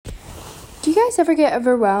Do you guys ever get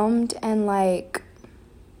overwhelmed and,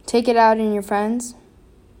 take it out on your friends?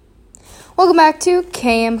 Welcome back to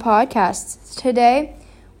KM Podcasts. Today,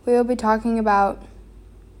 we will be talking about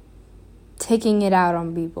taking it out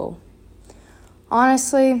on people.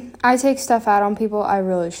 Honestly, I take stuff out on people I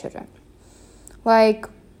really shouldn't. When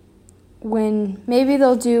maybe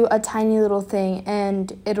they'll do a tiny little thing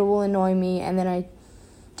and it will annoy me, and then I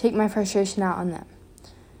take my frustration out on them.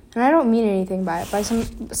 And I don't mean anything by it.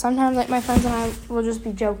 Sometimes, my friends and I will just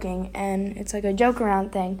be joking, and it's like a joke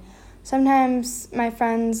around thing. Sometimes my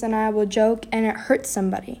friends and I will joke, and it hurts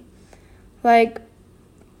somebody. I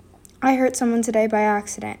hurt someone today by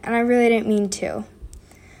accident, and I really didn't mean to.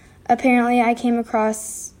 Apparently, I came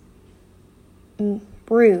across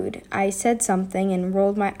rude. I said something and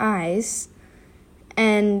rolled my eyes,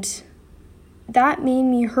 and that made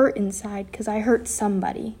me hurt inside because I hurt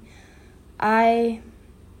somebody.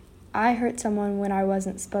 I hurt someone when I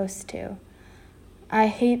wasn't supposed to. I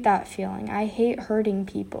hate that feeling. I hate hurting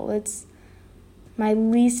people. It's my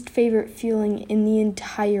least favorite feeling in the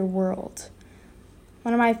entire world.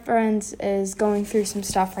 One of my friends is going through some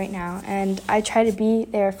stuff right now, and I try to be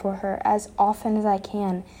there for her as often as I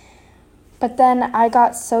can. But then I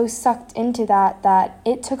got so sucked into that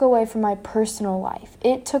it took away from my personal life.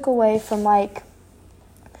 It took away from,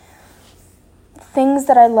 things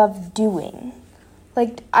that I love doing.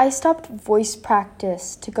 I stopped voice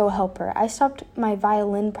practice to go help her. I stopped my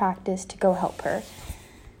violin practice to go help her.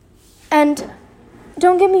 And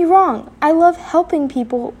don't get me wrong, I love helping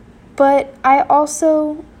people, but I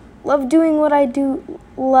also love doing what I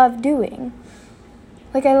love doing.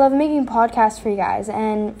 I love making podcasts for you guys,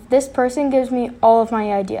 and this person gives me all of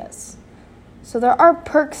my ideas. So there are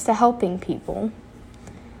perks to helping people.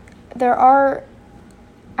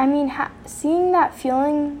 Seeing that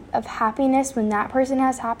feeling of happiness when that person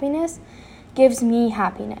has happiness gives me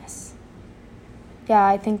happiness. Yeah,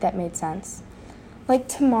 I think that made sense.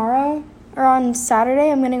 Tomorrow or on Saturday,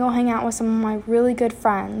 I'm going to go hang out with some of my really good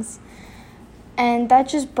friends, and that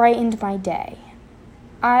just brightened my day.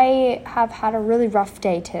 I have had a really rough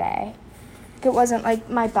day today. It wasn't,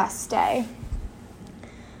 my best day.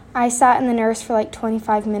 I sat in the nurse for,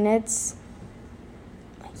 25 minutes,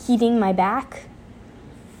 heating my back.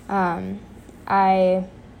 I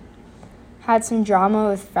had some drama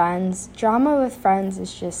with friends. Drama with friends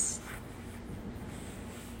is just,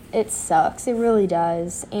 it sucks. It really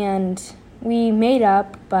does. And we made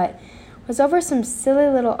up, but it was over some silly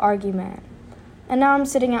little argument. And now I'm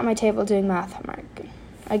sitting at my table doing math homework.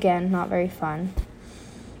 Again, not very fun.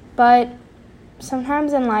 But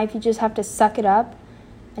sometimes in life, you just have to suck it up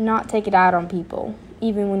and not take it out on people,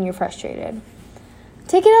 even when you're frustrated.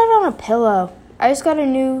 Take it out on a pillow. I just got a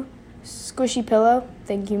new squishy pillow.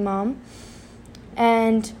 Thank you, Mom.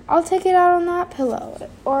 And I'll take it out on that pillow.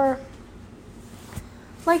 Or,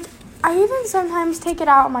 I even sometimes take it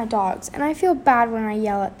out on my dogs. And I feel bad when I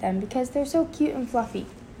yell at them because they're so cute and fluffy.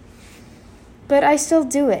 But I still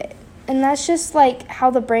do it. And that's just, how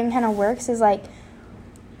the brain kind of works is,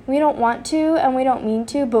 we don't want to and we don't mean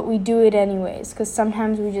to, but we do it anyways. Because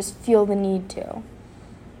sometimes we just feel the need to.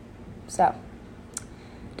 So,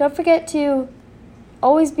 don't forget to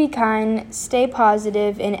always be kind, stay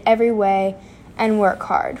positive in every way, and work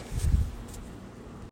hard.